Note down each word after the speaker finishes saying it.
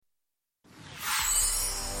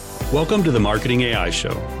Welcome to the Marketing AI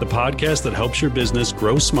Show, the podcast that helps your business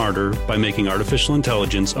grow smarter by making artificial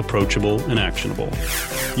intelligence approachable and actionable.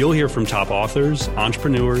 You'll hear from top authors,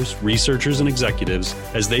 entrepreneurs, researchers, and executives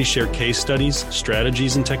as they share case studies,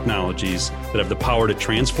 strategies, and technologies that have the power to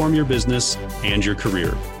transform your business and your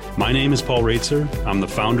career. My name is Paul Roetzer. I'm the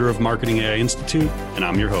founder of Marketing AI Institute, and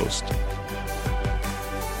I'm your host.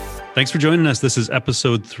 Thanks for joining us. This is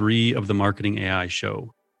episode 3 of the Marketing AI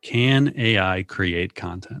Show. Can AI create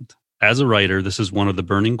content? As a writer, this is one of the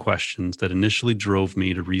burning questions that initially drove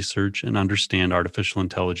me to research and understand artificial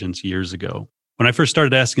intelligence years ago. When I first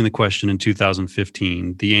started asking the question in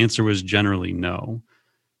 2015, the answer was generally no.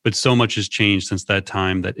 But so much has changed since that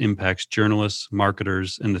time that impacts journalists,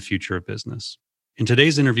 marketers, and the future of business. In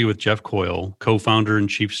today's interview with Jeff Coyle, co-founder and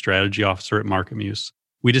chief strategy officer at MarketMuse,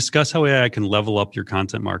 we discuss how AI can level up your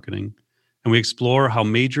content marketing, and we explore how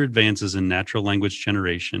major advances in natural language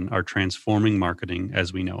generation are transforming marketing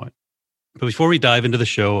as we know it. But before we dive into the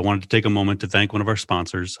show, I wanted to take a moment to thank one of our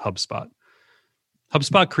sponsors, HubSpot.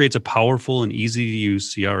 HubSpot creates a powerful and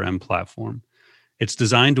easy-to-use CRM platform. It's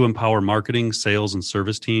designed to empower marketing, sales, and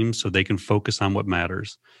service teams so they can focus on what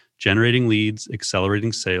matters, generating leads,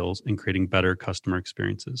 accelerating sales, and creating better customer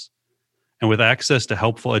experiences. And with access to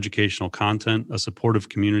helpful educational content, a supportive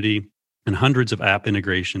community, and hundreds of app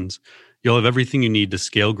integrations, you'll have everything you need to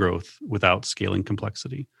scale growth without scaling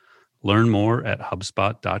complexity. Learn more at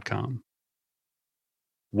HubSpot.com.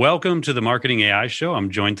 Welcome to the Marketing AI Show. I'm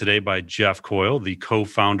joined today by Jeff Coyle, the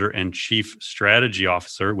co-founder and chief strategy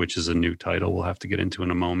officer, which is a new title we'll have to get into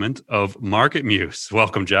in a moment, of MarketMuse.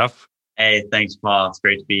 Welcome, Jeff. Hey, thanks, Paul. It's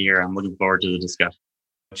great to be here. I'm looking forward to the discussion.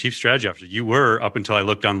 Chief strategy officer. You were, up until I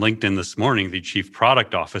looked on LinkedIn this morning, the chief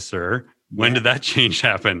product officer. When did that change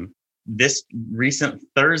happen? This recent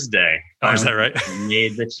Thursday. Oh, is that right?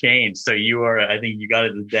 Made the change. So I think you got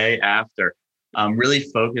it the day after. I'm really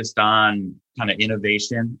focused on kind of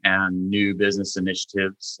innovation and new business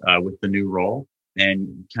initiatives with the new role.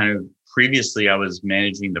 And kind of previously, I was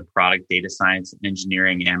managing the product, data science,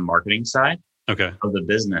 engineering, and marketing side of the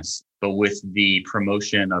business. But with the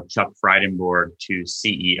promotion of Chuck Frydenborg to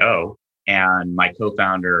CEO, and my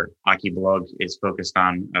co-founder, Aki Blog, is focused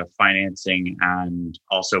on financing and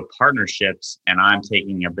also partnerships. And I'm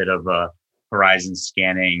taking a bit of a horizon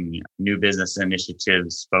scanning, new business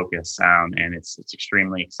initiatives focus. And it's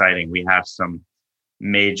extremely exciting. We have some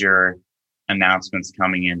major announcements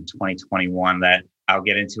coming in 2021 that I'll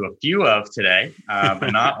get into a few of today,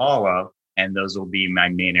 but not all of. And those will be my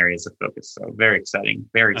main areas of focus. So very exciting,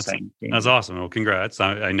 very exciting. That's awesome. Well, congrats.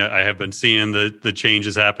 I know I have been seeing the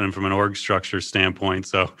changes happening from an org structure standpoint.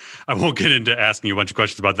 So I won't get into asking you a bunch of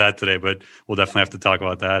questions about that today, but we'll definitely have to talk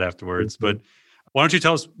about that afterwards. Mm-hmm. But why don't you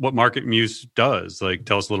tell us what MarketMuse does? Like,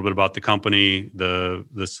 tell us a little bit about the company, the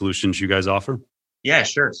solutions you guys offer. Yeah,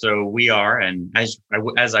 sure. So we are, and as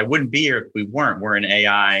I wouldn't be here if we weren't, we're an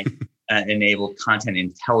AI enabled content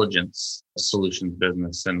intelligence solutions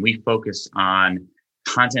business. And we focus on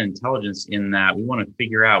content intelligence in that we want to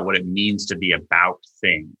figure out what it means to be about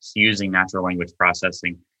things using natural language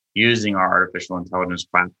processing, using our artificial intelligence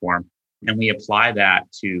platform. And we apply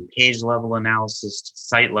that to page level analysis, to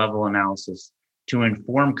site level analysis, to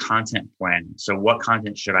inform content planning. So what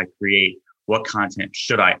content should I create? What content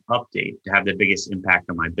should I update to have the biggest impact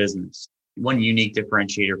on my business? One unique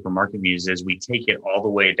differentiator for MarketMuse is we take it all the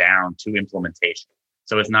way down to implementation.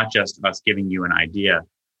 So it's not just us giving you an idea.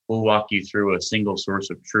 We'll walk you through a single source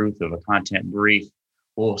of truth of a content brief.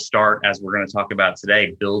 We'll start, as we're going to talk about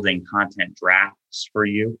today, building content drafts for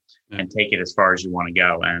you and take it as far as you want to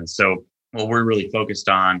go. And so what we're really focused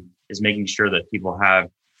on is making sure that people have,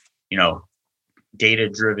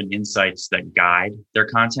 data-driven insights that guide their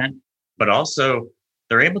content, but also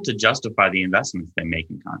they're able to justify the investments they make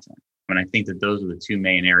in content. And I think that those are the two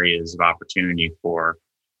main areas of opportunity for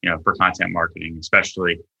content marketing,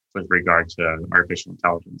 especially with regard to artificial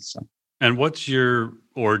intelligence. So. And what's your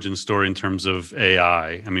origin story in terms of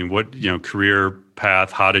AI? I mean, what, career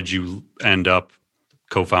path, how did you end up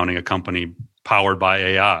co-founding a company powered by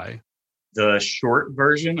AI? The short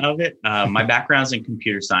version of it, my background's in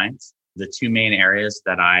computer science. The two main areas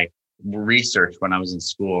that I researched when I was in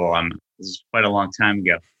school, this is quite a long time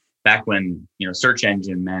ago, back when, search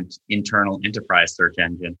engine meant internal enterprise search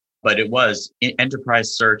engine, but it was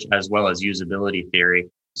enterprise search as well as usability theory.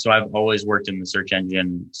 So I've always worked in the search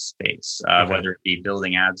engine space, whether it be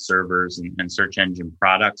building ad servers and search engine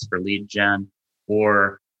products for lead gen,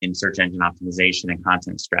 or in search engine optimization and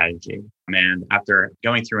content strategy. And after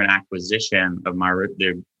going through an acquisition of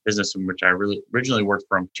the business in which I originally worked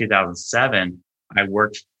from 2007, I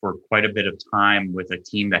worked for quite a bit of time with a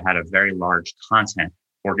team that had a very large content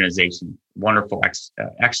organization, wonderful,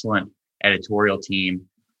 excellent editorial team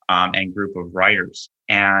and group of writers.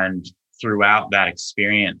 And throughout that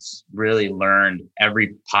experience, really learned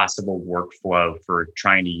every possible workflow for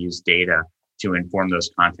trying to use data to inform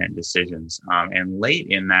those content decisions. And late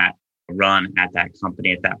in that run at that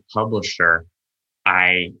company, at that publisher,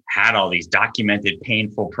 I had all these documented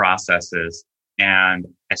painful processes, and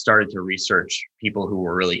I started to research people who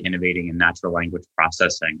were really innovating in natural language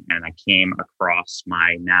processing. And I came across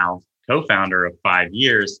my now co-founder of 5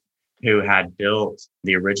 years who had built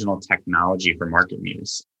the original technology for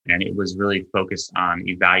MarketMuse. And it was really focused on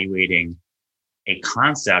evaluating a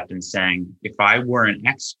concept and saying, if I were an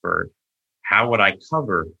expert, how would I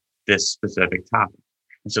cover this specific topic?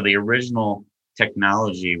 And so the original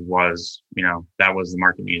technology was, that was the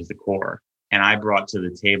MarketMuse, the core. And I brought to the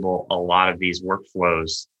table a lot of these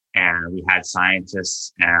workflows, and we had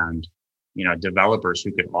scientists and, developers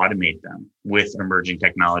who could automate them with emerging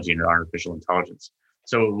technology and artificial intelligence.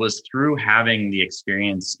 So it was through having the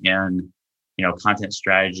experience in, content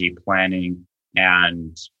strategy, planning,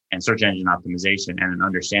 and search engine optimization, and an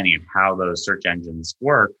understanding of how those search engines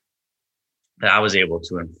work, that I was able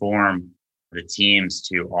to inform the teams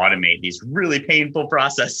to automate these really painful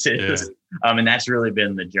processes. Yeah. And that's really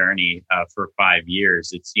been the journey for 5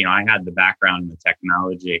 years. It's, I had the background in the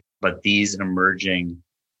technology, but these emerging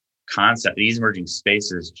concepts, these emerging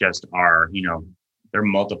spaces just are, they're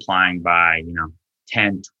multiplying by,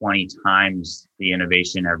 10, 20 times the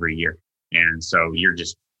innovation every year. And so you're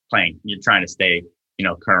trying to stay,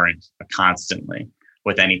 current constantly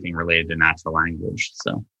with anything related to natural language.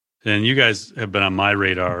 So. And you guys have been on my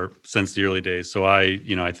radar since the early days. So I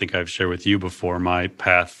think I've shared with you before, my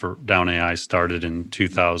path for down AI started in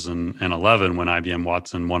 2011 when IBM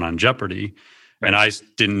Watson won on Jeopardy. Right. And I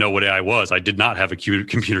didn't know what AI was. I did not have a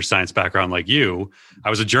computer science background like you. I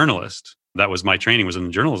was a journalist. That was my training, was in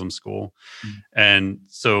journalism school. Mm-hmm. And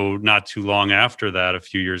so not too long after that, a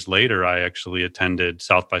few years later, I actually attended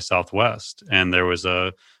South by Southwest. And there was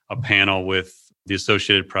a panel with the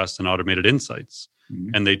Associated Press and Automated Insights.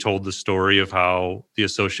 Mm-hmm. And they told the story of how the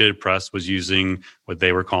Associated Press was using what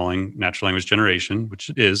they were calling natural language generation, which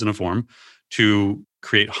it is in a form, to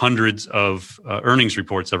create hundreds of earnings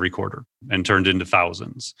reports every quarter and turned into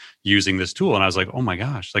thousands using this tool. And I was like, oh my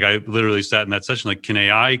gosh, I literally sat in that session, can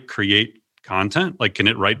AI create content? Can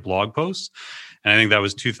it write blog posts? And I think that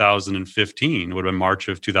was 2015. It would have been March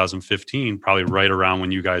of 2015, probably right around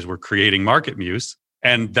when you guys were creating MarketMuse.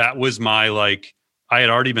 And that was my I had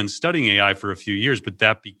already been studying AI for a few years, but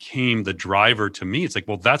that became the driver to me. It's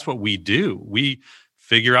well, that's what we do. We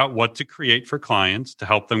figure out what to create for clients to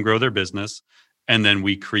help them grow their business, and then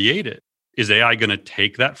we create it. Is AI going to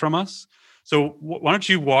take that from us? So why don't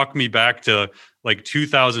you walk me back to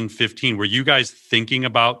 2015? Were you guys thinking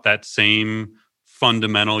about that same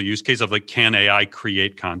fundamental use case of can AI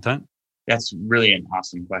create content? That's really an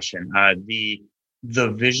awesome question.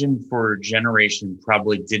 The vision for generation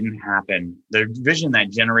probably didn't happen. The vision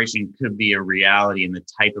that generation could be a reality in the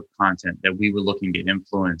type of content that we were looking to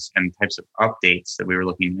influence and types of updates that we were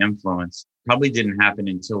looking to influence probably didn't happen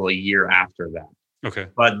until a year after that. Okay.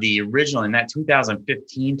 But the original, in that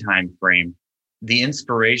 2015 timeframe, the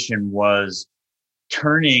inspiration was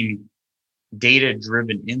turning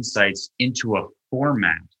data-driven insights into a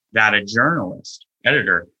format that a journalist,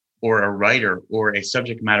 editor, or a writer, or a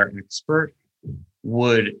subject matter expert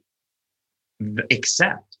would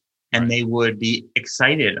accept and they would be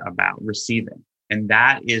excited about receiving. And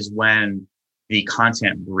that is when the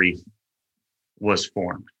content brief was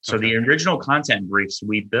formed. So the original content briefs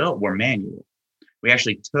we built were manual. We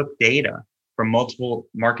actually took data from multiple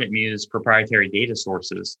MarketMuse proprietary data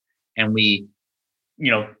sources, and we,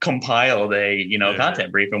 compiled a,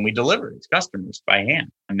 content brief, and we delivered it to customers by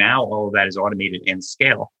hand. And now all of that is automated and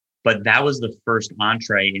scale. But that was the first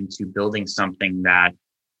entree into building something that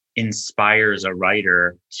inspires a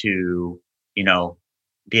writer to,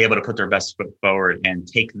 be able to put their best foot forward and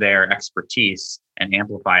take their expertise and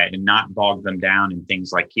amplify it, and not bog them down in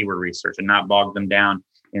things like keyword research, and not bog them down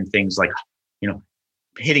in things like,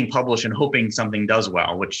 hitting publish and hoping something does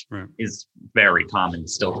well, which is very common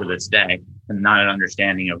still to this day, and not an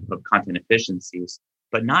understanding of content efficiencies.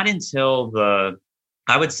 But not until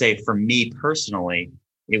I would say for me personally,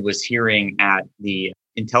 it was hearing at the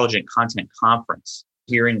Intelligent Content Conference,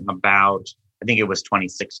 hearing about, I think it was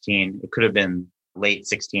 2016, it could have been late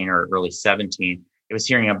 16 or early 17. It was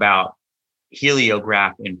hearing about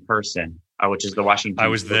heliograph in person, which is the Washington. I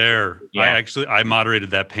was there. Yeah. I moderated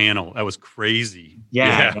that panel. That was crazy.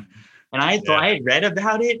 Yeah. And I thought I had read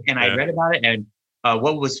about it, and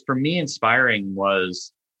what was for me inspiring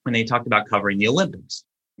was when they talked about covering the Olympics.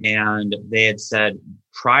 And they had said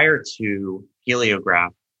prior to heliograph,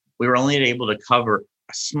 we were only able to cover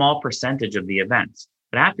a small percentage of the events.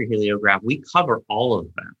 But after heliograph, we cover all of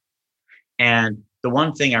them. And the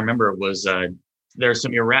one thing I remember was there's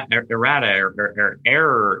some errata or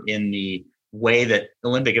error in the way that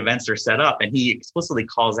Olympic events are set up. And he explicitly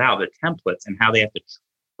calls out the templates and how they have to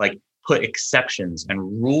put exceptions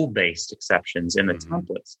and rule-based exceptions in the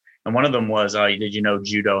templates. And one of them was, did you know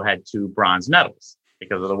judo had 2 bronze medals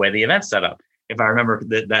because of the way the event's set up? If I remember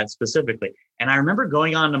that specifically. And I remember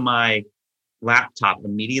going onto my laptop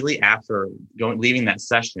immediately after leaving that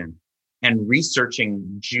session and researching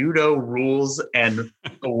judo rules and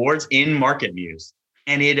awards in MarketMuse.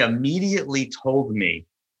 And it immediately told me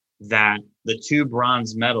that the 2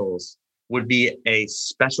 bronze medals would be a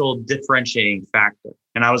special differentiating factor.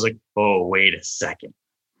 And I was like, oh, wait a second.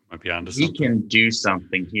 Might be onto something. We can do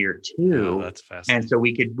something here too. Oh, that's fascinating. And so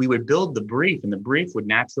we would build the brief, and the brief would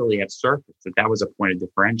naturally have surfaced that was a point of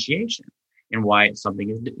differentiation and why it's a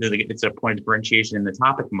point of differentiation in the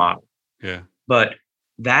topic model. Yeah. But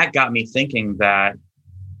that got me thinking that,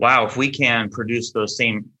 wow, if we can produce those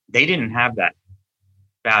same, they didn't have that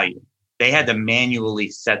value. They had to manually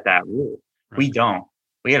set that rule. Right. We don't.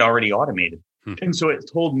 We had already automated. And so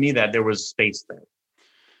it told me that there was space there.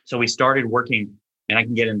 So we started working, and I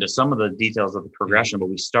can get into some of the details of the progression, but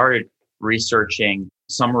we started researching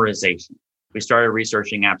summarization. We started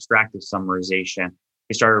researching abstractive summarization.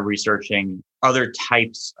 We started researching other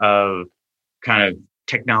types of kind of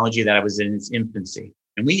technology that was in its infancy.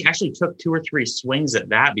 And we actually took 2 or 3 swings at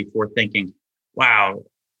that before thinking, wow,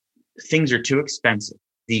 things are too expensive.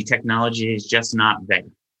 The technology is just not there.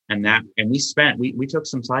 And we took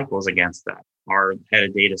some cycles against that. Our head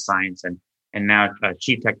of data science and now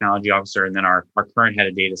chief technology officer, and then our current head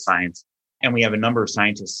of data science. And we have a number of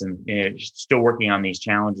scientists and still working on these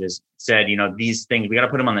challenges, said, these things, we got to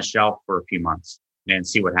put them on the shelf for a few months and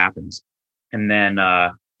see what happens. And then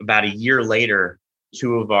about a year later,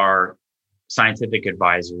 2 of our scientific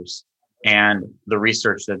advisors and the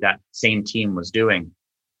research that same team was doing,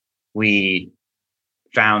 we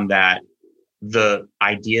found that the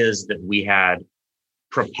ideas that we had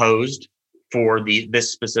proposed for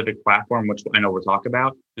this specific platform, which I know we'll talk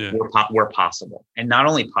about, were possible. And not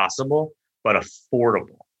only possible, but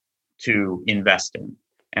affordable to invest in.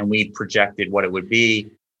 And we projected what it would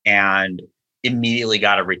be and immediately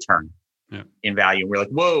got a return in value. We're like,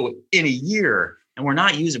 whoa, in a year. And we're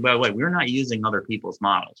not using, by the way, we're not using other people's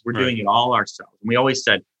models. We're doing it all ourselves. And we always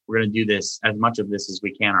said, we're going to do this, as much of this as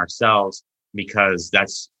we can ourselves, because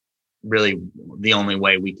that's really the only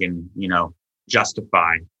way we can,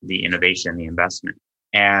 justify the innovation, the investment.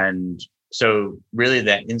 And so really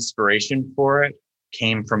that inspiration for it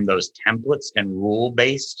came from those templates and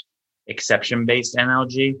rule-based, exception-based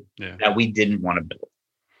NLG that we didn't want to build.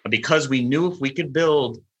 Because we knew if we could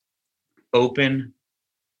build open,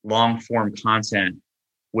 long-form content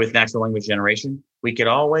with natural language generation, we could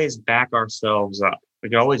always back ourselves up. We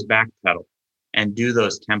could always backpedal and do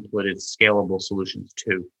those templated, scalable solutions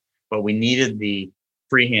too. But we needed the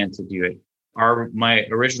freehand to do it. My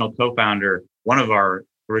original co-founder, one of our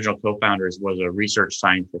original co-founders, was a research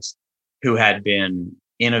scientist who had been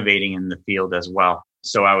innovating in the field as well.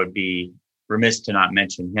 So I would be remiss to not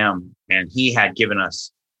mention him. And he had given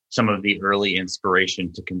us some of the early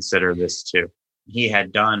inspiration to consider this too. He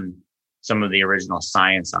had done some of the original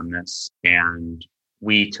science on this, and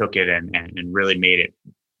we took it and really made it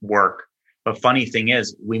work. But funny thing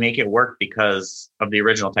is, we make it work because of the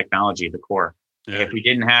original technology, the core. Yeah. If we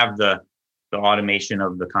didn't have the automation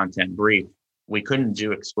of the content brief, we couldn't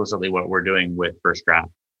do explicitly what we're doing with First Draft.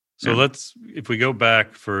 So if we go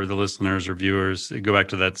back for the listeners or viewers, go back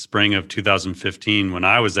to that spring of 2015, when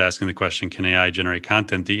I was asking the question, can AI generate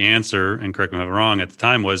content? The answer, and correct me if I'm wrong, at the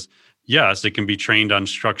time was, yes, it can be trained on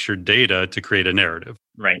structured data to create a narrative.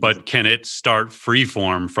 Right. But can it start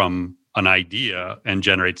freeform from an idea and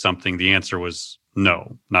generate something? The answer was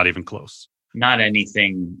no, not even close. Not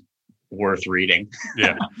anything worth reading.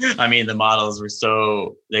 Yeah. I mean, the models were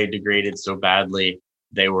they degraded so badly.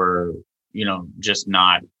 They were, just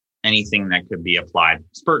not anything that could be applied.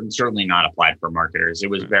 Certainly not applied for marketers. It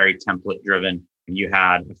was very template driven. You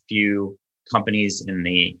had a few companies in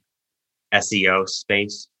the SEO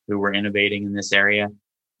space who were innovating in this area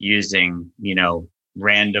using,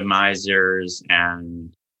 randomizers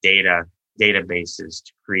and databases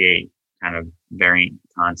to create kind of variant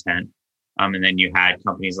content. And then you had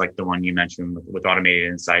companies like the one you mentioned with Automated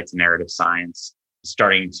Insights, Narrative Science,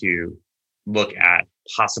 starting to look at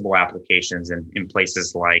possible applications in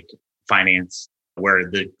places like finance, where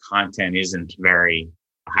the content isn't very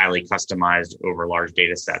highly customized over large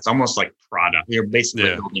data sets, almost like product. You're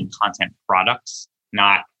basically building content products,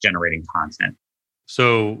 not generating content.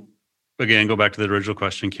 So again, go back to the original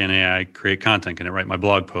question, can AI create content? Can it write my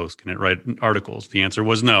blog post? Can it write articles? The answer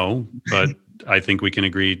was no, but I think we can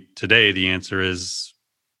agree today the answer is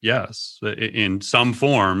yes. In some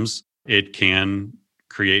forms, it can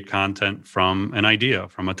create content from an idea,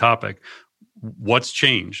 from a topic. What's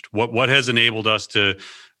changed? What has enabled us to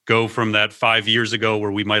go from that 5 years ago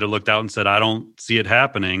where we might have looked out and said, I don't see it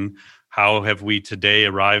happening? How have we today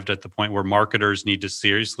arrived at the point where marketers need to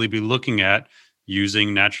seriously be looking at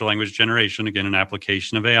using natural language generation, again, an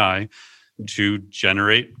application of AI, to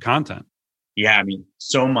generate content? Yeah, I mean,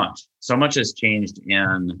 so much has changed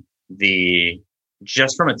in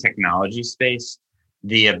just from a technology space,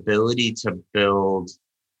 the ability to build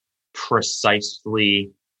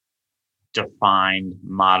precisely defined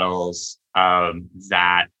models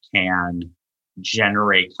that can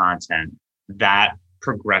generate content, that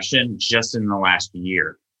progression just in the last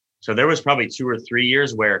year. So there was probably 2 or 3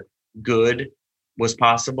 years where good was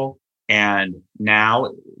possible, and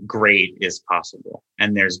now great is possible.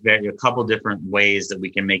 And there's a couple different ways that we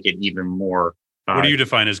can make it even more. What do you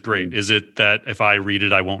define as great? Is it that if I read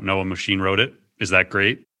it, I won't know a machine wrote it? Is that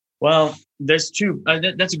great? Well, there's two.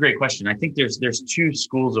 That's a great question. I think there's 2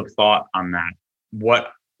 schools of thought on that.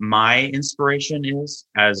 What my inspiration is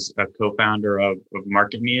as a co-founder of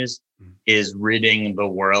MarketMuse is ridding the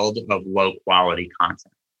world of low quality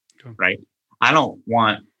content, right? I don't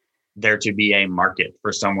want there to be a market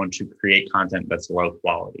for someone to create content that's low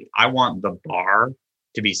quality. I want the bar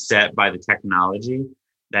to be set by the technology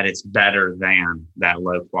that it's better than that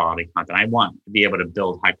low quality content. I want to be able to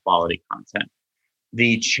build high quality content.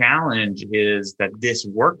 The challenge is that this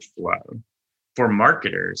workflow for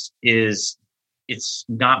marketers it's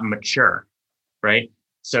not mature, right?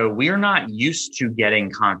 So we're not used to getting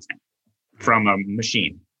content from a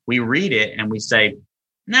machine. We read it and we say,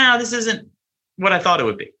 no, this isn't what I thought it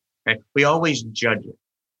would be. Right? We always judge it.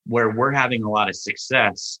 Where we're having a lot of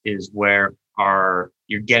success is where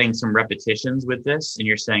you're getting some repetitions with this and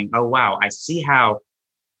you're saying, oh, wow, I see how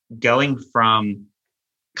going from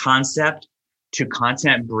concept to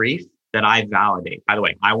content brief that I validate. By the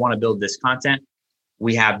way, I want to build this content.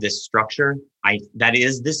 We have this structure.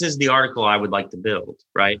 This is the article I would like to build,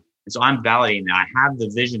 right? And so I'm validating that. I have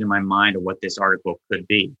the vision in my mind of what this article could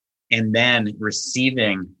be. And then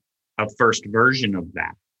receiving a first version of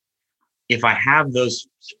that. If I have those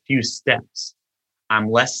few steps, I'm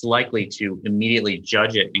less likely to immediately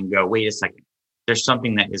judge it and go, wait a second, there's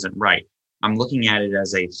something that isn't right. I'm looking at it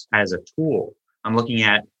as a tool. I'm looking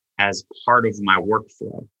at as part of my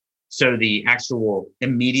workflow. So the actual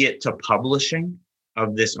immediate to publishing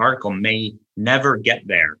of this article may never get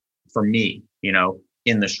there for me,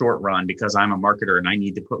 in the short run, because I'm a marketer and I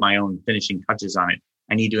need to put my own finishing touches on it.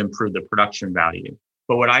 I need to improve the production value.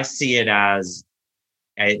 But what I see it as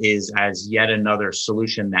is as yet another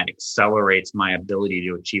solution that accelerates my ability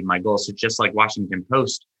to achieve my goals. So just like Washington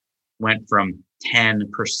Post went from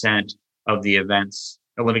 10% of the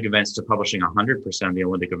Olympic events to publishing 100% of the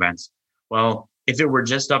Olympic events. Well, if it were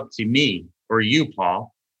just up to me or you,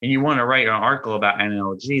 Paul, and you want to write an article about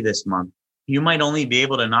NLG this month, you might only be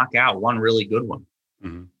able to knock out one really good one,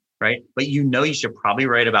 right? But you should probably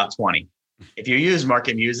write about 20. If you use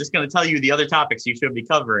MarketMuse, it's going to tell you the other topics you should be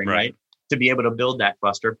covering, right? To be able to build that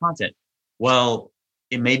cluster of content. Well,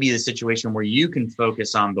 it may be the situation where you can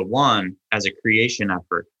focus on the one as a creation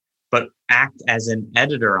effort, but act as an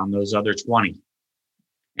editor on those other 20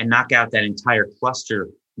 and knock out that entire cluster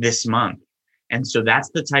this month. And so that's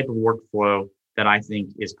the type of workflow that I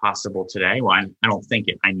think is possible today. Well, I don't think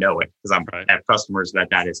it, I know it because I have customers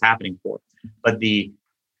that is happening for. But the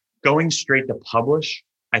going straight to publish,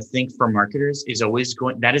 I think for marketers is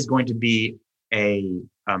going to be a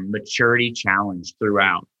maturity challenge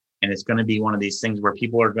throughout. And it's going to be one of these things where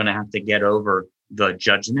people are going to have to get over the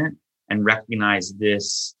judgment and recognize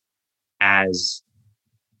this as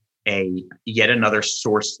yet another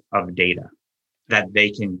source of data that they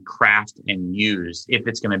can craft and use if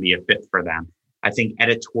it's going to be a fit for them. I think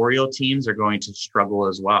editorial teams are going to struggle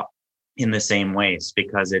as well in the same ways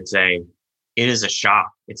because it is a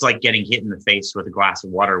shock. It's like getting hit in the face with a glass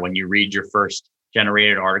of water when you read your first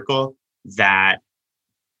generated article that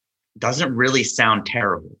doesn't really sound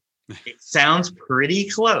terrible. It sounds pretty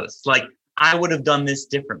close. Like, I would have done this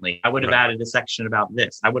differently. I would have added a section about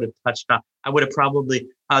this. I would have touched on, I would have probably,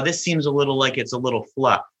 this seems a little like it's a little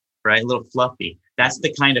fluff, right? A little fluffy. That's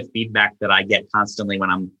the kind of feedback that I get constantly when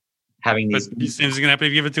I'm having these. But it's going to happen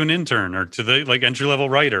if you give it to an intern or to the entry-level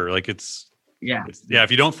writer. Like, it's Yeah.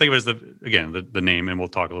 If you don't think of it as the name, and we'll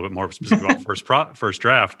talk a little bit more specific about first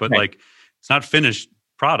draft, but like it's not finished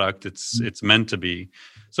product. It's meant to be.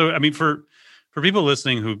 So, I mean, for people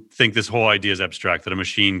listening who think this whole idea is abstract, that a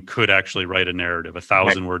machine could actually write a narrative,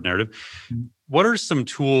 1,000-word narrative, what are some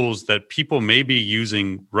tools that people may be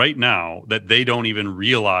using right now that they don't even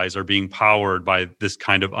realize are being powered by this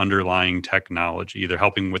kind of underlying technology, either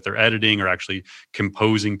helping with their editing or actually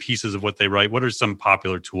composing pieces of what they write? What are some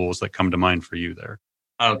popular tools that come to mind for you there?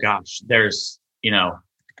 Oh gosh, there's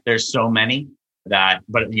so many but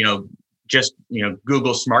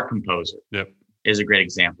Google Smart Composer is a great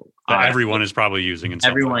example. Everyone is probably using.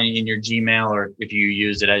 Everyone in your Gmail, or if you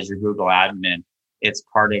use it as your Google admin, it's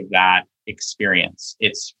part of that experience.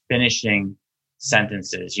 It's finishing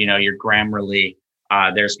sentences. Your Grammarly.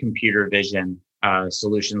 There's computer vision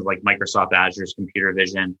solutions like Microsoft Azure's computer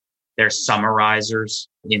vision. There's summarizers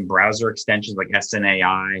in browser extensions like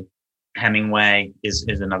SNAI. Hemingway is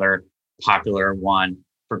another popular one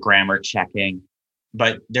for grammar checking.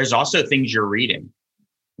 But there's also things you're reading.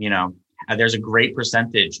 There's a great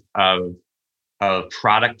percentage of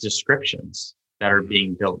product descriptions that are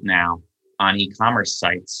being built now on e-commerce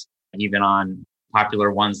sites, even on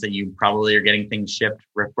popular ones that you probably are getting things shipped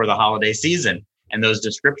for the holiday season. And those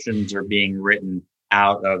descriptions are being written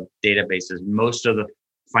out of databases. Most of the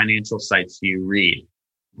financial sites you read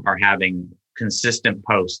are having consistent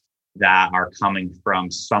posts that are coming from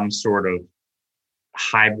some sort of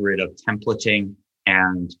hybrid of templating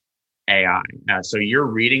and AI. So you're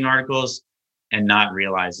reading articles and not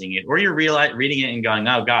realizing it, or you're reading it and going,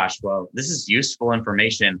 oh gosh, well, this is useful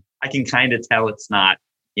information. I can kind of tell it's not,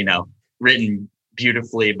 written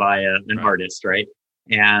beautifully by an artist, right?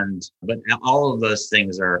 But all of those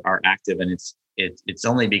things are active, and it's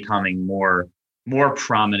only becoming more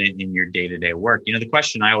prominent in your day-to-day work. The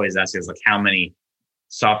question I always ask is like, how many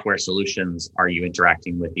software solutions are you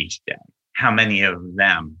interacting with each day? How many of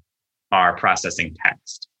them are processing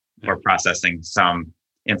text or processing some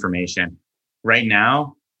information? Right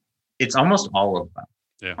now, it's almost all of them.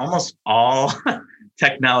 Yeah. Almost all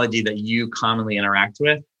technology that you commonly interact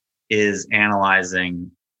with is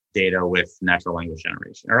analyzing data with natural language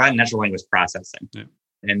generation or natural language processing. Yeah.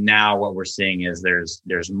 And now what we're seeing is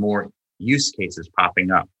there's more use cases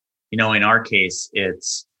popping up. In our case,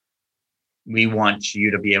 we want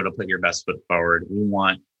you to be able to put your best foot forward. We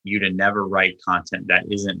want you to never write content that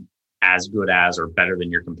isn't as good as or better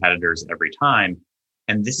than your competitors every time.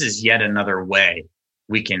 And this is yet another way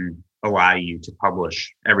we can allow you to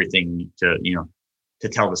publish everything to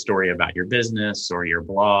tell the story about your business or your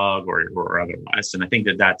blog or otherwise. And I think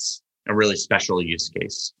that's a really special use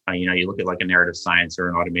case. You look at like a narrative science or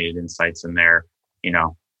an automated insights in there,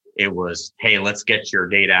 it was, hey, let's get your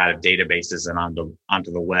data out of databases and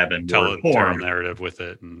onto the web and tell a narrative with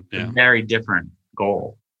it. And a very different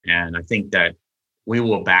goal. And I think that we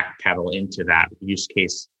will backpedal into that use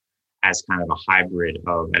case as kind of a hybrid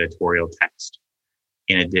of editorial text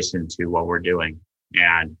in addition to what we're doing.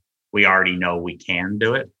 And we already know we can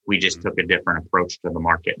do it. We just took a different approach to the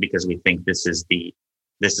market because we think this is the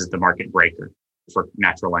market breaker for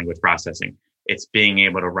natural language processing. It's being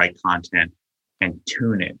able to write content and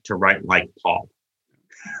tune it to write like Paul.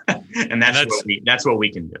 And that's what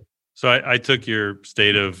we can do. So I took your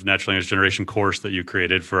State of Natural Language Generation course that you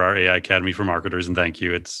created for our AI Academy for Marketers, and thank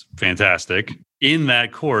you. It's fantastic. In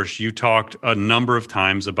that course, you talked a number of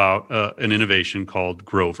times about an innovation called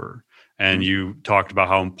Grover, and you talked about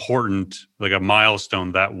how important, like a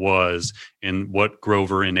milestone that was in what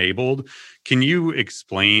Grover enabled. Can you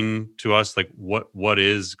explain to us, like, what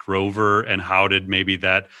is Grover and how did maybe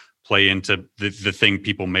that play into the thing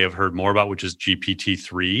people may have heard more about, which is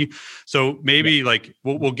GPT-3. So maybe like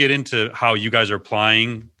we'll get into how you guys are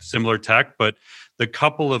applying similar tech, but the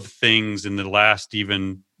couple of things in the last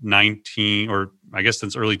even 19, or I guess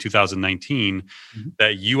since early 2019,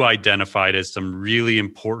 that you identified as some really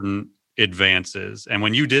important advances. And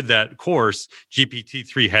when you did that course,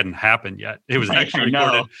 GPT-3 hadn't happened yet. It was actually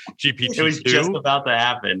recorded GPT-2. It was just about to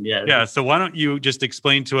happen. Yeah. Yeah. So why don't you just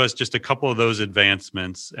explain to us just a couple of those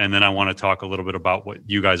advancements, and then I want to talk a little bit about what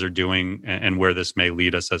you guys are doing and where this may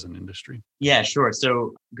lead us as an industry. Yeah, sure.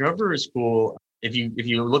 So Grover is cool. If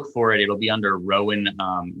you look for it, it'll be under Rowan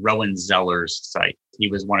Zeller's site. He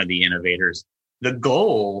was one of the innovators. The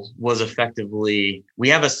goal was effectively, we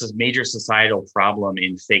have a major societal problem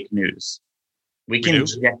in fake news.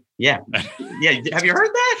 Yeah. Have you heard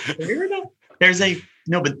that?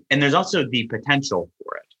 And there's also the potential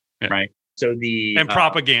for it, right? And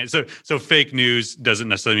propaganda. So fake news doesn't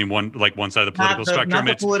necessarily mean one side of the political spectrum. Not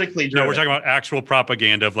the politically driven. No, we're talking about actual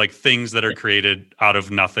propaganda of like things that are created out of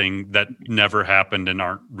nothing that never happened and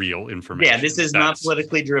aren't real information. Yeah, this is not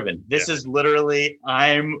politically driven. This is literally,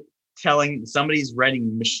 I'm telling somebody's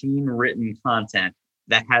writing machine written content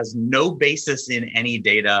that has no basis in any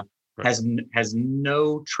data, has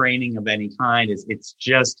no training of any kind. It's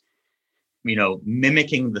just,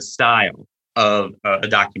 mimicking the style of a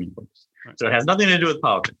document books. Right. So it has nothing to do with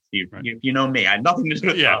politics. You know me. I have nothing to do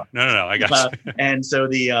with politics. No, I got you. And so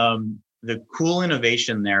the cool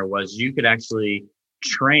innovation there was you could actually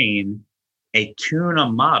tune a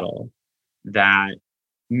model that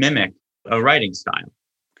mimicked a writing style,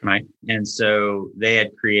 right? And so they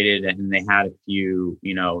had created and they had a few,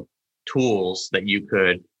 tools that you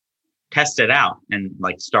could test it out and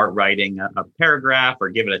like start writing a paragraph or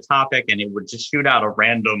give it a topic, and it would just shoot out a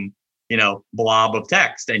random, blob of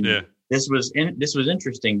text. And This was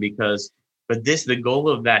interesting because the goal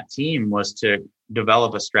of that team was to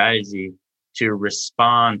develop a strategy to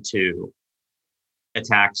respond to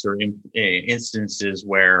attacks or instances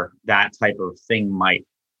where that type of thing might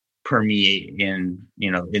permeate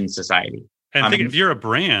in society. And think if you're a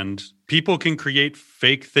brand, people can create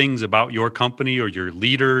fake things about your company or your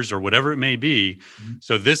leaders or whatever it may be. Mm-hmm.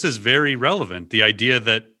 So this is very relevant. The idea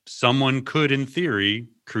that someone could, in theory,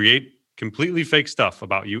 create completely fake stuff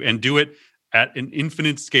about you and do it at an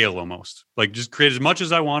infinite scale almost. Like just create as much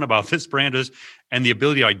as I want about this brand and the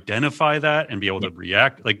ability to identify that and be able to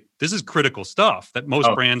react. Like this is critical stuff that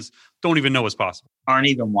most brands don't even know is possible. Aren't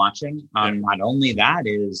even watching. Not only that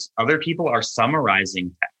is other people are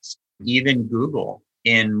summarizing text. Even Google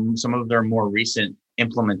in some of their more recent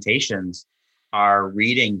implementations are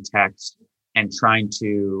reading text and trying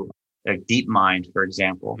to DeepMind, for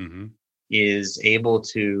example, is able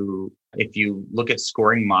to, if you look at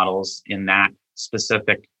scoring models in that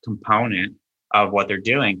specific component of what they're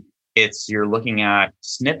doing, you're looking at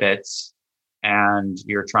snippets and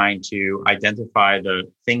you're trying to identify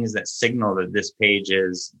the things that signal that this page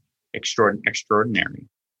is extraordinary.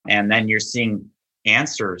 And then you're seeing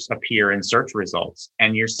answers appear in search results,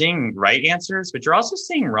 and you're seeing right answers, but you're also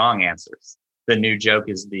seeing wrong answers. The new joke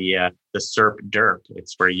is the SERP derp.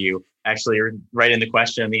 It's where you actually write in the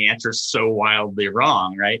question and the answer is so wildly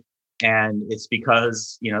wrong, right? And it's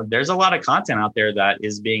because, there's a lot of content out there that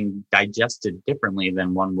is being digested differently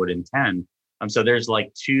than one would intend. So there's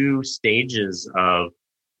like two stages of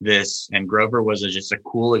this, and Grover was just a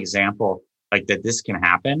cool example like that this can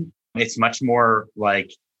happen. It's much more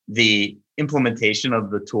like the implementation of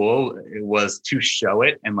the tool was to show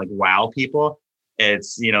it and like wow people.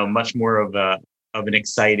 It's, much more of an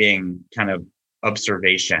exciting kind of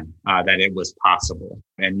observation that it was possible.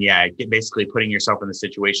 And basically putting yourself in the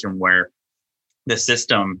situation where the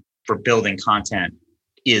system for building content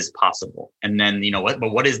is possible. And then,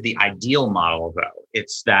 what is the ideal model though?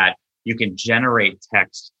 It's that you can generate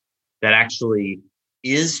text that actually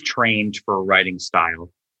is trained for writing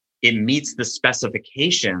style. It meets the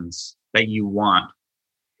specifications that you want,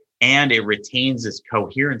 and it retains its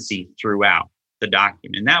coherency throughout the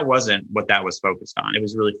document. And that wasn't what that was focused on. It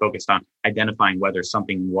was really focused on identifying whether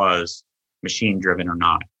something was machine driven or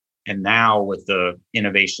not. And now with the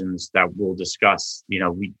innovations that we'll discuss,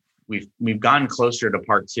 we've gotten closer to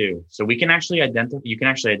part 2. So you can actually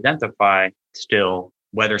identify still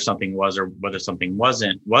whether something was or whether something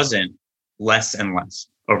wasn't less and less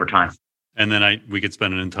over time. And then we could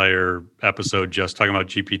spend an entire episode just talking about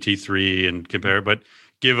GPT-3 and compare it, but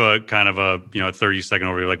give a kind of a 30-second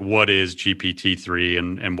overview, like what is GPT-3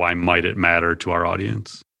 and why might it matter to our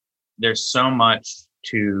audience? There's so much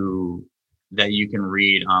that you can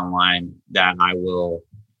read online that I will,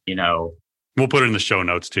 we'll put it in the show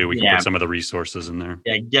notes too. We can put some of the resources in there.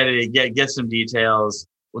 Yeah, get some details.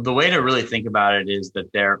 Well, the way to really think about it is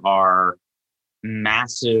that there are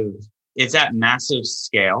it's at massive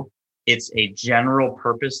scale. It's a general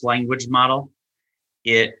purpose language model.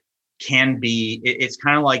 It's kind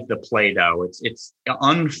of like the Play-Doh. It's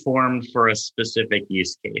unformed for a specific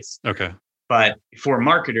use case. Okay. But for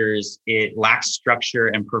marketers, it lacks structure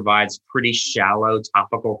and provides pretty shallow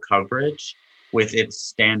topical coverage with its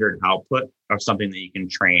standard output of something that you can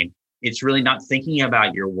train. It's really not thinking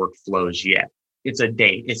about your workflows yet. It's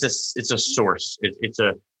a source. It's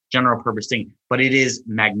a general purpose thing, but it is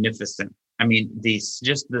magnificent. I mean, the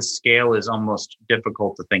scale is almost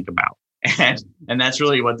difficult to think about. And that's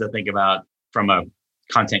really what to think about from a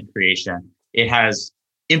content creation. It has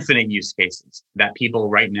infinite use cases that people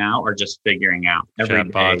right now are just figuring out.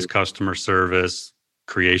 Chatbots, customer service,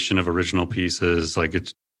 creation of original pieces.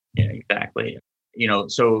 Yeah, exactly.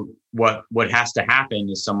 So what has to happen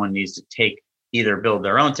is someone needs to either build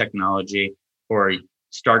their own technology or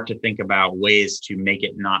start to think about ways to make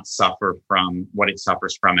it not suffer from what it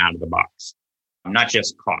suffers from out of the box. Not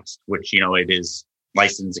just cost, which, it is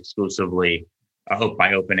licensed exclusively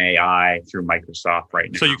by OpenAI through Microsoft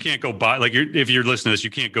right now. So you can't go buy, if you're listening to this, you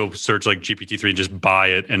can't go search like GPT-3 and just buy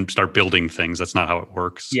it and start building things. That's not how it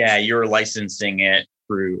works. Yeah, you're licensing it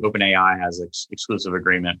through OpenAI has an exclusive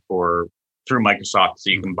agreement through Microsoft, so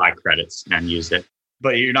you can buy credits and use it.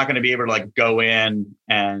 But you're not going to be able to go in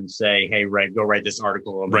and say, hey, go write this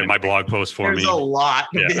article. Write my blog post for me. There's a lot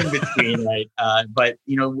in between, right? But,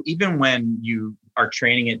 even when you are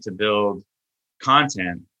training it to build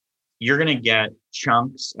content, you're going to get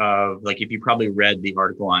chunks of, if you probably read the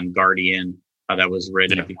article on Guardian that was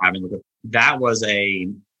written, if you haven't looked at, that was a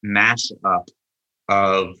mashup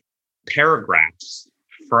of paragraphs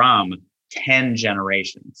from 10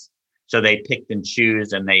 generations. So they picked and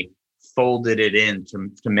choose and they folded it in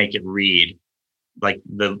to make it read like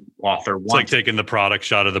the author wants. It's like taking the product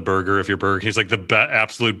shot of the burger. If your burger, he's like the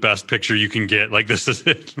absolute best picture you can get. Like, this is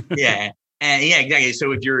it. Yeah. And yeah, exactly.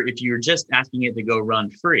 So if you're just asking it to go run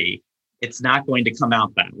free, it's not going to come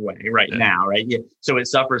out that way now, right? Yeah. So it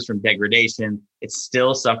suffers from degradation. It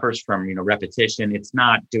still suffers from, repetition. It's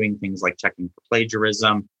not doing things like checking for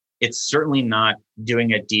plagiarism. It's certainly not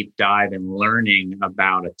doing a deep dive and learning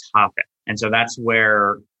about a topic. And so that's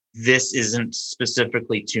where this isn't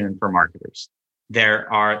specifically tuned for marketers.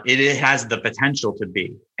 It has the potential to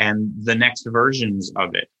be, and the next versions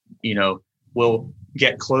of it, will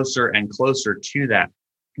get closer and closer to that.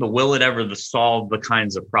 But will it ever solve the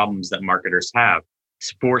kinds of problems that marketers have?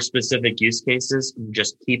 For specific use cases,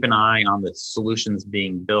 just keep an eye on the solutions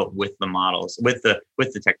being built with the models, with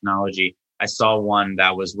the technology. I saw one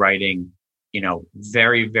that was writing,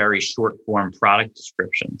 very, very short form product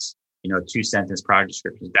descriptions, 2-sentence product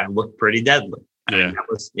descriptions that looked pretty deadly. That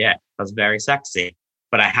was very sexy,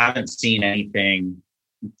 but I haven't seen anything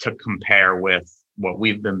to compare with what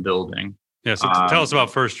we've been building. Yeah. So tell us about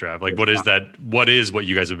First Draft. What is that? What is what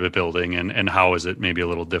you guys have been building, and how is it maybe a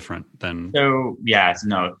little different than? So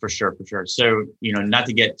for sure. So, not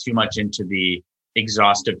to get too much into the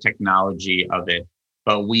exhaustive technology of it,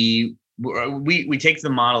 but we take the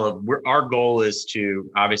model of our goal is to,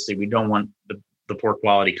 obviously we don't want the poor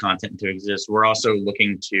quality content to exist. We're also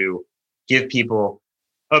looking to give people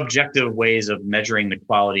objective ways of measuring the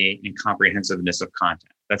quality and comprehensiveness of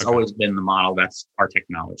content. That's always been the model. That's our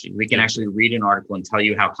technology. We can actually read an article and tell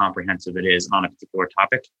you how comprehensive it is on a particular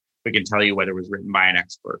topic. We can tell you whether it was written by an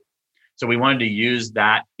expert. So we wanted to use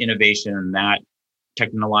that innovation and that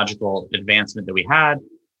technological advancement that we had,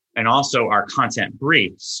 and also our content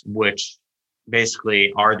briefs, which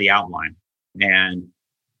basically are the outline and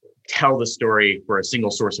tell the story for a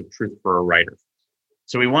single source of truth for a writer.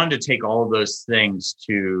 So we wanted to take all of those things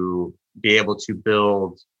to be able to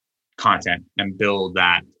build content and build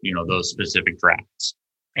that, those specific drafts.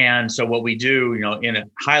 And so what we do, in a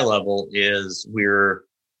high level is we're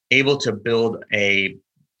able to build a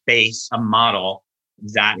model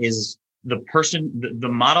that is the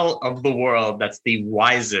model of the world that's the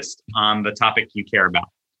wisest on the topic you care about.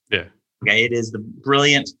 Yeah. Okay. It is the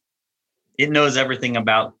brilliant. It knows everything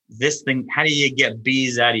about this thing. How do you get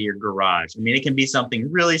bees out of your garage? I mean, it can be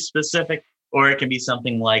something really specific, or it can be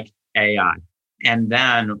something like AI. And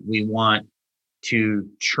then we want to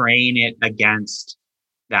train it against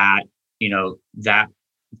that, the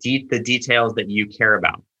details that you care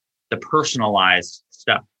about, the personalized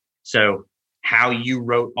stuff. So how you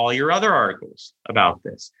wrote all your other articles about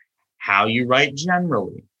this, how you write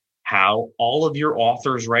generally, how all of your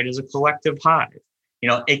authors write as a collective hive.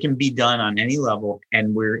 It can be done on any level,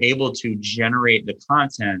 and we're able to generate the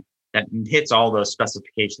content that hits all those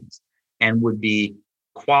specifications and would be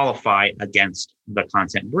qualified against the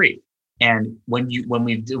content brief. And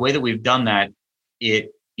the way that we've done that,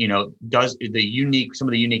 it, does some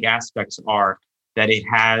of the unique aspects are that it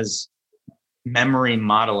has memory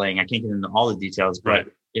modeling. I can't get into all the details, but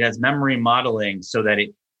it has memory modeling so that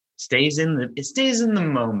it stays in the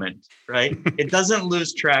moment, right? It doesn't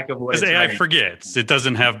lose track of what it's AI writing. forgets. It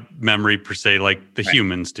doesn't have memory per se like the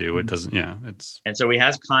humans do. It doesn't. Yeah, And so we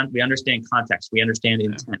understand context. We understand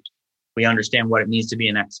intent. We understand what it means to be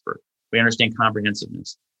an expert. We understand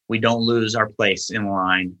comprehensiveness. We don't lose our place in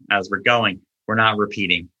line as we're going. We're not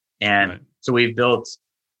repeating. And so we've built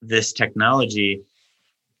this technology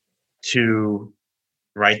to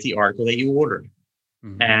write the article that you ordered.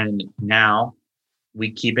 Mm-hmm. And now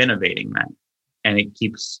we keep innovating that, and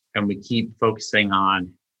we keep focusing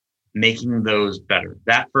on making those better.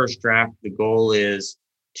 That first draft, the goal is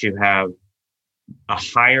to have a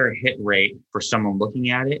higher hit rate for someone looking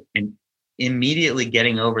at it and immediately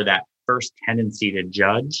getting over that first tendency to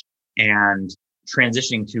judge and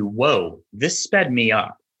transitioning to, whoa, this sped me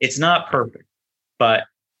up. It's not perfect, but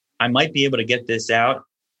I might be able to get this out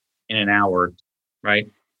in an hour, right?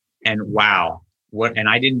 And wow, and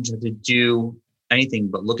I didn't have to do anything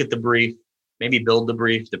but look at the brief, maybe build the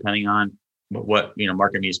brief, depending on what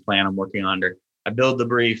MarketMuse plan I'm working under. I build the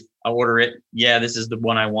brief, I order it. Yeah, this is the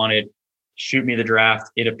one I wanted. Shoot me the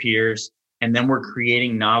draft, it appears. And then we're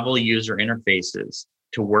creating novel user interfaces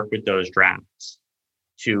to work with those drafts,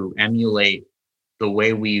 to emulate the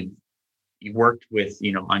way we've worked with,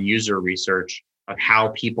 on user research of how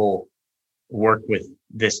people work with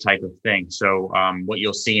this type of thing. So what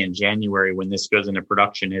you'll see in January when this goes into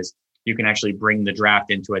production is you can actually bring the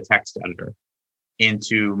draft into a text editor in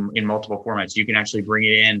multiple formats. You can actually bring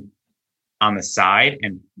it in on the side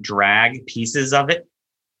and drag pieces of it.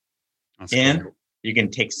 That's in. Cool. You can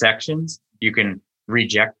take sections. You can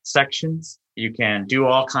reject sections. You can do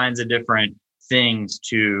all kinds of different things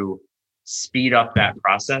to speed up that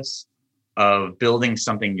process of building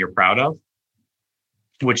something you're proud of,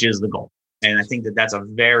 which is the goal. And I think that that's a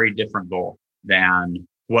very different goal than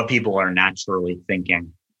what people are naturally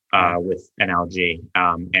thinking with NLG.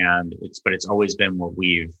 But it's always been what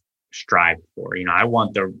we've strived for. I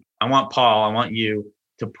want Paul, I want you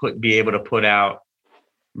to be able to put out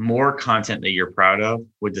more content that you're proud of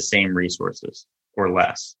with the same resources or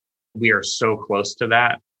less. We are so close to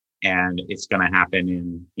that, and it's going to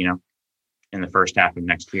happen in the first half of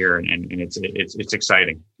next year, and it's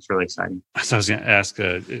exciting. It's really exciting. So I was going to ask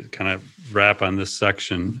kind of wrap on this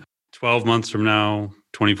section. 12 months from now,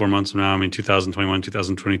 24 months from now, 2021,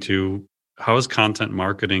 2022, how is content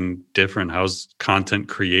marketing different? How is content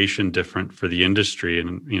creation different for the industry?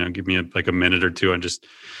 And, give me a minute or two on just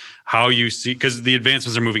how you see, because the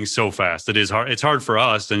advancements are moving so fast. It is hard. It's hard for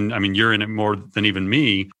us. And you're in it more than even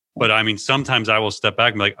me. But sometimes I will step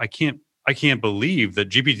back and be like, I can't believe that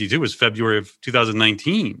GPT-2 was February of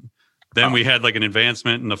 2019. Then we had an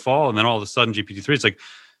advancement in the fall, and then all of a sudden GPT-3. It's like,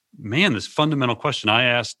 man, this fundamental question I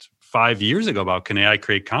asked 5 years ago about can AI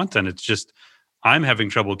create content? It's just, I'm having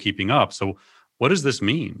trouble keeping up. So what does this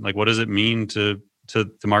mean? What does it mean to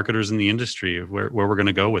the marketers in the industry of where we're going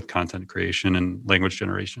to go with content creation and language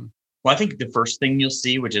generation? Well, I think the first thing you'll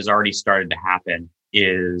see, which has already started to happen,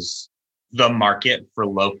 is the market for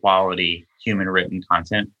low quality human written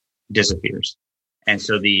content disappears. And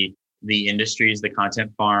so the industries, the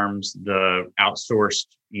content farms, the outsourced,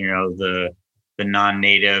 the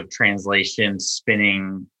non-native translation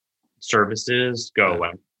spinning services go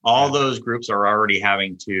away. All those groups are already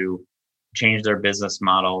having to change their business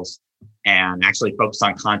models and actually focus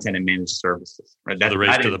on content and managed services. Right? So the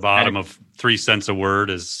race to the bottom of 3 cents a word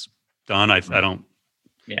is done. I don't.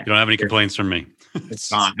 Yeah. You don't have any complaints from me. It's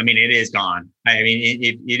gone. It is gone.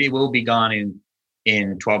 It will be gone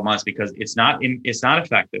in 12 months because it's not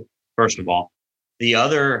effective. First of all, the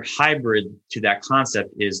other hybrid to that concept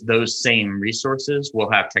is those same resources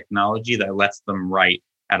will have technology that lets them write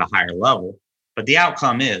at a higher level. But the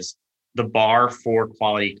outcome is the bar for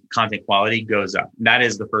content quality goes up. That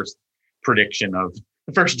is the first prediction of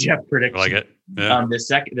the first Jeff prediction. I like it. Yeah.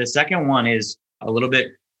 The second one is a little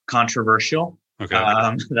bit controversial. Okay.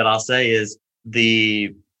 That I'll say is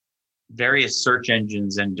the various search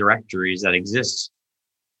engines and directories that exist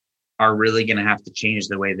are really going to have to change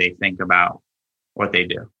the way they think about what they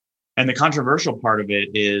do. And the controversial part of it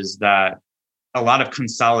is that a lot of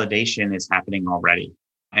consolidation is happening already.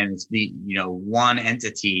 And it's one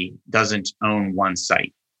entity doesn't own one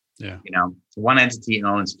site. Yeah. One entity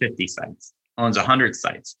owns 50 sites, owns 100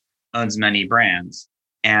 sites, owns many brands.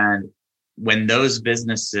 And when those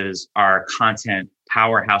businesses are content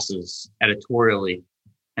powerhouses editorially,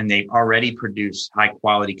 and they already produce high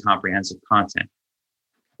quality, comprehensive content,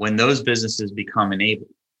 when those businesses become enabled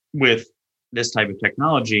with this type of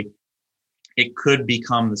technology, it could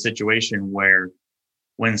become the situation where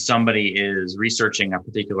when somebody is researching a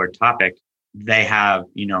particular topic, they have,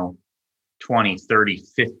 20, 30,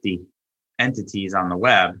 50 entities on the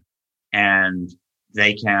web, and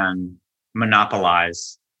they can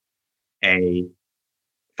monopolize a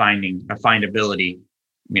findability,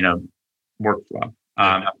 workflow,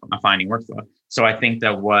 a finding workflow. So I think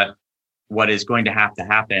that what is going to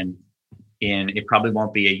happen it probably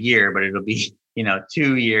won't be a year, but it'll be,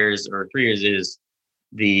 2 years or 3 years, is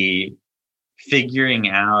the figuring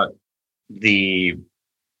out the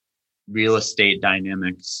real estate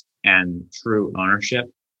dynamics and true ownership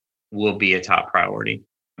will be a top priority.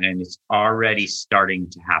 And it's already starting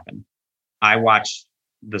to happen. I watch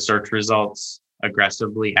the search results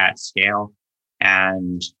aggressively at scale,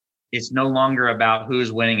 and it's no longer about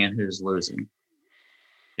who's winning and who's losing.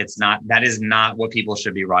 That is not what people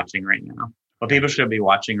should be watching right now. What people should be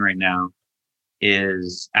watching right now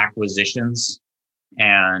is acquisitions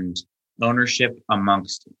and ownership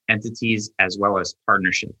amongst entities as well as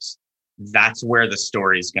partnerships. That's where the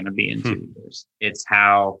story is going to be in 2 years. It's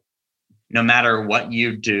how, no matter what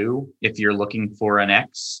you do, if you're looking for an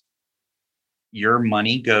X, your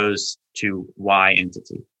money goes to Y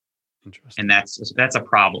entity. Interesting. And that's a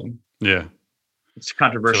problem. Yeah. It's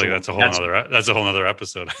controversial. That's a whole other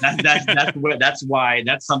episode.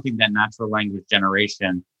 That's something that natural language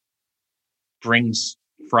generation brings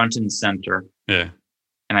front and center. Yeah.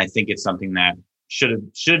 And I think it's something that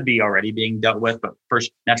should be already being dealt with. But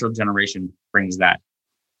first, natural generation brings that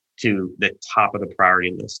to the top of the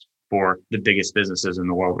priority list for the biggest businesses in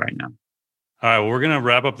the world right now. All right, well, we're going to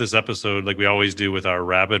wrap up this episode like we always do with our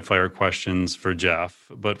rapid fire questions for Jeff.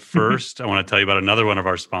 But first, I want to tell you about another one of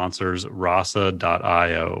our sponsors,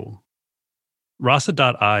 Rasa.io.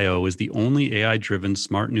 Rasa.io is the only AI-driven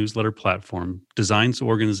smart newsletter platform designed so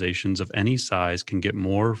organizations of any size can get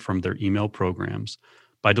more from their email programs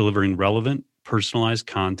by delivering relevant, personalized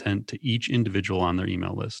content to each individual on their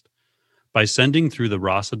email list. By sending through the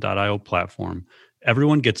Rasa.io platform,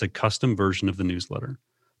 everyone gets a custom version of the newsletter.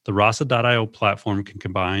 The Rasa.io platform can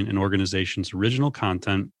combine an organization's original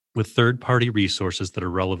content with third-party resources that are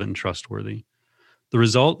relevant and trustworthy. The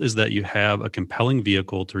result is that you have a compelling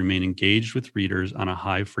vehicle to remain engaged with readers on a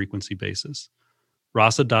high-frequency basis.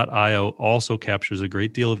 Rasa.io also captures a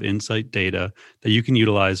great deal of insight data that you can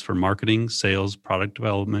utilize for marketing, sales, product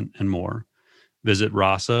development, and more. Visit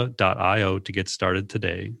Rasa.io to get started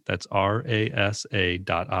today. That's RASA.io.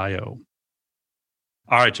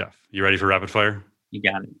 All right, Jeff, you ready for rapid fire? You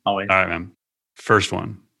got it. Always. All right, man. First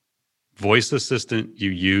one. Voice assistant you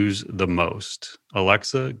use the most.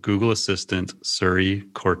 Alexa, Google Assistant, Siri,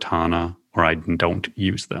 Cortana, or I don't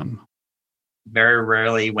use them. Very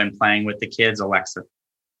rarely when playing with the kids, Alexa.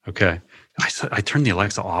 Okay. I turn the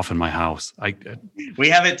Alexa off in my house. We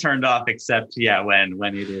have it turned off except,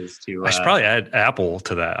 when it is to... I should probably add Apple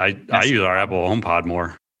to that. I use our Apple HomePod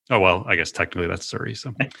more. Oh, well, I guess technically that's Siri.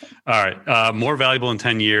 So, all right. More valuable in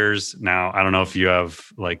 10 years. Now, I don't know if you have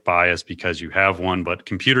bias because you have one, but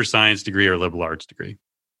computer science degree or liberal arts degree?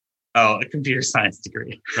 Oh, a computer science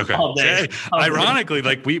degree. Okay. All day. Ironically,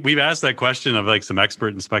 we've asked that question of some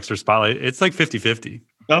expert and Spexter Spotlight. It's 50-50.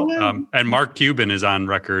 Oh, yeah. And Mark Cuban is on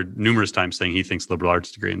record numerous times saying he thinks liberal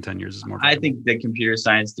arts degree in 10 years is more valuable. I think that computer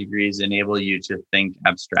science degrees enable you to think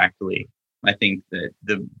abstractly. I think that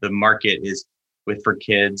the market is for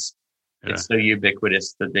kids. Yeah. It's so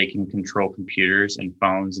ubiquitous that they can control computers and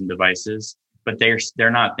phones and devices, but they're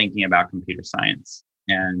not thinking about computer science.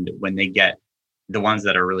 And when they get the ones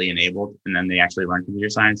that are really enabled and then they actually learn computer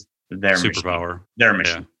science, they're superpower. They're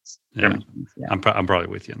machines. Yeah. Machines. Yeah. I'm probably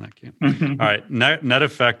with you in that camp. All right. Net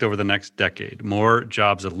effect over the next decade. More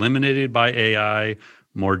jobs eliminated by AI,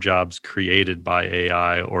 more jobs created by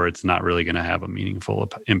AI, or it's not really going to have a meaningful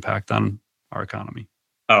impact on our economy.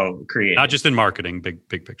 Oh, created. Not just in marketing, big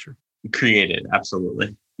picture. Created.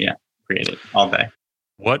 Absolutely. Yeah. Created all day.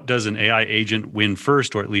 What does an AI agent win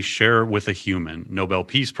first, or at least share with a human? Nobel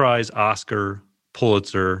Peace Prize, Oscar,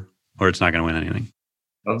 Pulitzer, or it's not going to win anything?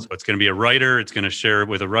 Oh. So it's going to be a writer. It's going to share it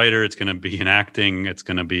with a writer. It's going to be in acting. It's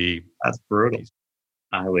going to be... That's brutal.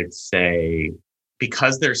 I would say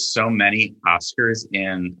because there's so many Oscars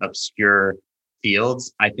in obscure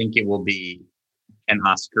fields, I think it will be an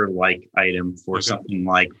Oscar-like item for something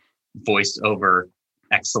like voiceover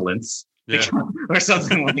excellence. Yeah. Or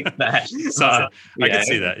something like that. I can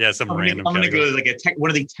see that. Yeah, some random. I'm going to go to one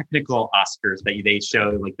of the technical Oscars that they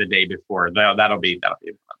show the day before. That'll be.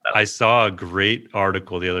 I saw a great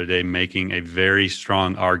article the other day making a very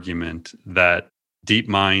strong argument that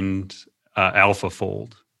DeepMind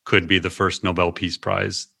AlphaFold could be the first Nobel Peace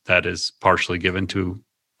Prize that is partially given to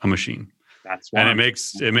a machine. That's one. And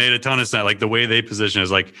it made a ton of sense. The way they position it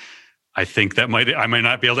is I think I might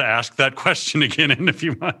not be able to ask that question again in a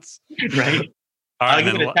few months. Right. I'll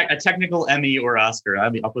give it a technical Emmy or Oscar.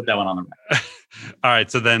 I'll put that one on the record. All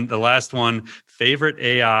right. So then the last one, favorite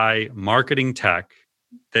AI marketing tech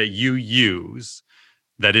that you use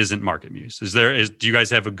that isn't MarketMuse? Do you guys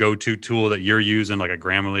have a go-to tool that you're using, like a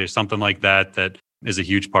Grammarly or something like that is a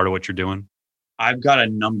huge part of what you're doing? I've got a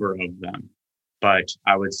number of them, but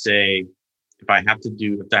I would say if I have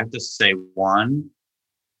to say one,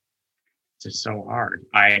 it's just so hard.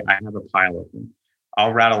 I have a pile of them.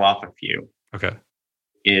 I'll rattle off a few. Okay.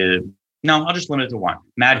 I'll just limit it to one.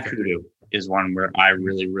 Kudu is one where I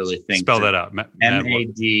really, really think. Spell that out.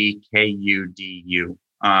 MADKUDU. MADKUDU.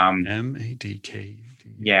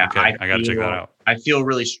 Yeah. Okay. I got to check that out. I feel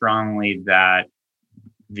really strongly that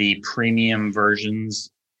the premium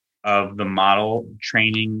versions of the model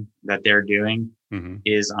training that they're doing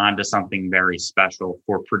is onto something very special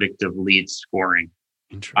for predictive lead scoring.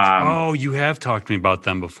 Interesting. You have talked to me about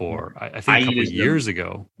them before. I think a couple of years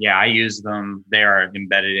ago. Yeah, I use them. They are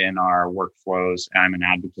embedded in our workflows. I'm an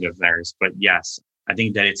advocate of theirs. But yes, I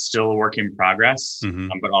think that it's still a work in progress.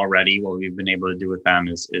 But already what we've been able to do with them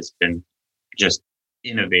is been just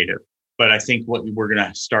innovative. But I think what we're going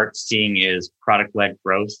to start seeing is product-led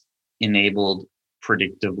growth enabled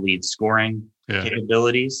predictive lead scoring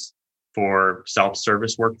capabilities for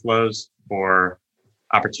self-service workflows, for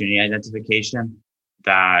opportunity identification,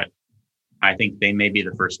 that I think they may be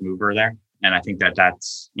the first mover there. And I think that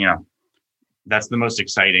that's the most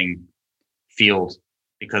exciting field,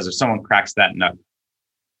 because if someone cracks that nut,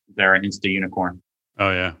 they're an insta unicorn.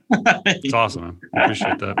 Oh yeah. It's awesome. I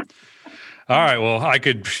appreciate that. All right. Well,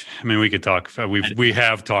 we could talk. We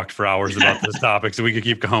have talked for hours about this topic, so we could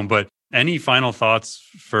keep going, but any final thoughts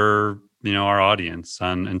for, our audience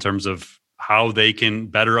in terms of how they can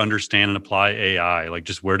better understand and apply AI? Like,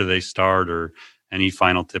 just where do they start, or any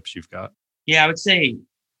final tips you've got? Yeah, I would say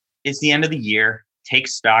it's the end of the year. Take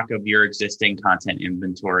stock of your existing content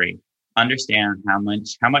inventory. Understand how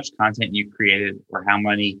much content you created or how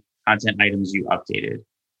many content items you updated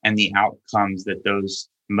and the outcomes that those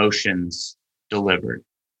motions delivered.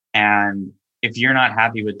 And if you're not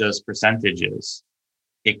happy with those percentages,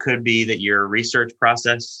 it could be that your research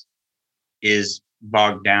process is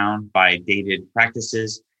bogged down by dated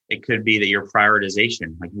practices. It could be that your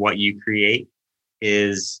prioritization, like what you create,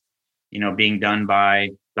 is, being done by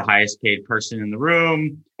the highest paid person in the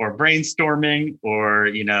room, or brainstorming, or,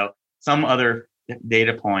 some other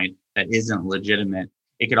data point that isn't legitimate.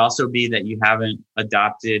 It could also be that you haven't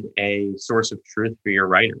adopted a source of truth for your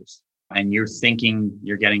writers, and you're thinking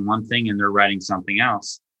you're getting one thing and they're writing something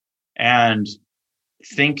else. And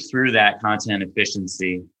think through that content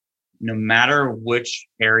efficiency. No matter which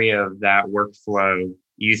area of that workflow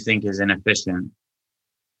you think is inefficient,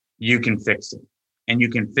 you can fix it. And you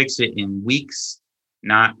can fix it in weeks,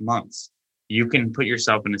 not months. You can put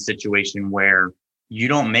yourself in a situation where you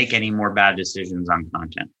don't make any more bad decisions on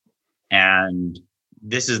content. And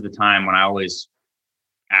this is the time when I always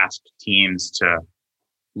ask teams to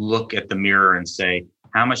look at the mirror and say,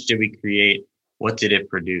 how much did we create? What did it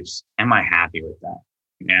produce? Am I happy with that?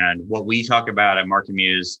 And what we talk about at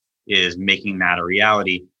MarketMuse is making that a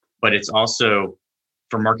reality. But it's also,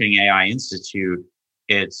 for Marketing AI Institute,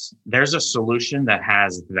 there's a solution that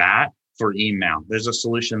has that for email. There's a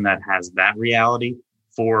solution that has that reality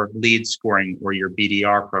for lead scoring or your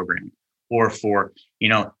BDR program, or for,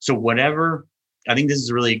 so whatever. I think this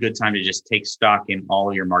is really a good time to just take stock in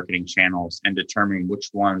all your marketing channels and determine which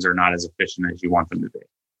ones are not as efficient as you want them to be.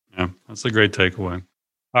 Yeah, that's a great takeaway.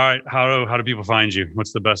 All right. How do people find you?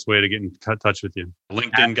 What's the best way to get in touch with you? A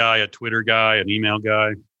LinkedIn guy, a Twitter guy, an email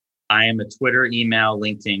guy? I am a Twitter, email,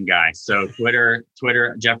 LinkedIn guy. So Twitter,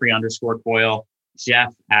 Jeffrey_Coyle,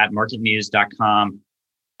 Jeff@marketmuse.com.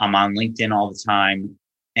 I'm on LinkedIn all the time.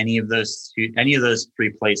 Any of those three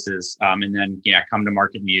places. And then, come to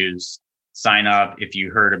MarketMuse, sign up. If you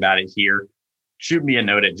heard about it here, shoot me a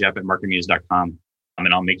note at Jeff@marketmuse.com.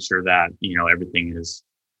 And I'll make sure that, everything is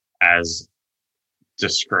as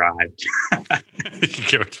described.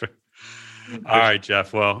 All right,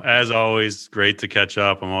 Jeff. Well, as always, great to catch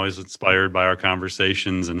up. I'm always inspired by our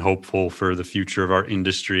conversations and hopeful for the future of our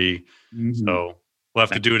industry. So we'll have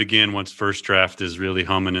to do it again once First Draft is really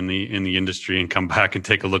humming in the industry, and come back and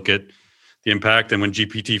take a look at the impact. And when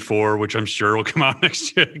GPT-4, which I'm sure will come out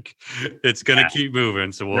next year, it's going to keep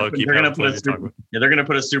moving. So we'll keep. They're going to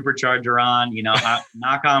put a supercharger on.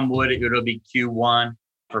 Knock on wood, it'll be Q1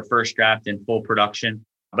 for First Draft in full production.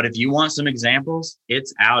 But if you want some examples,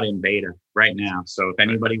 it's out in beta right now. So if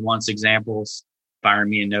anybody wants examples, fire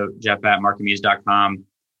me a note, Jeff@marketmuse.com,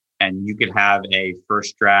 and you could have a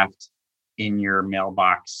First Draft in your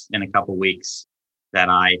mailbox in a couple weeks that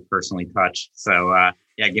I personally touch. So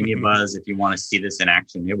give me a buzz if you want to see this in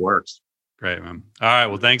action. It works. Great, man. All right.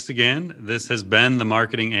 Well, thanks again. This has been the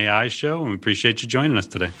Marketing AI Show, and we appreciate you joining us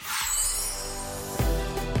today.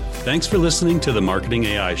 Thanks for listening to the Marketing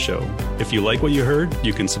AI Show. If you like what you heard,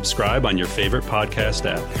 you can subscribe on your favorite podcast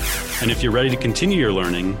app. And if you're ready to continue your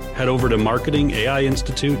learning, head over to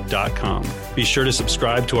marketingaiinstitute.com. Be sure to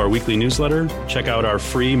subscribe to our weekly newsletter, check out our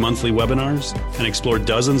free monthly webinars, and explore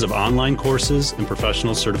dozens of online courses and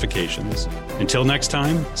professional certifications. Until next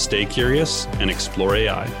time, stay curious and explore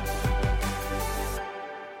AI.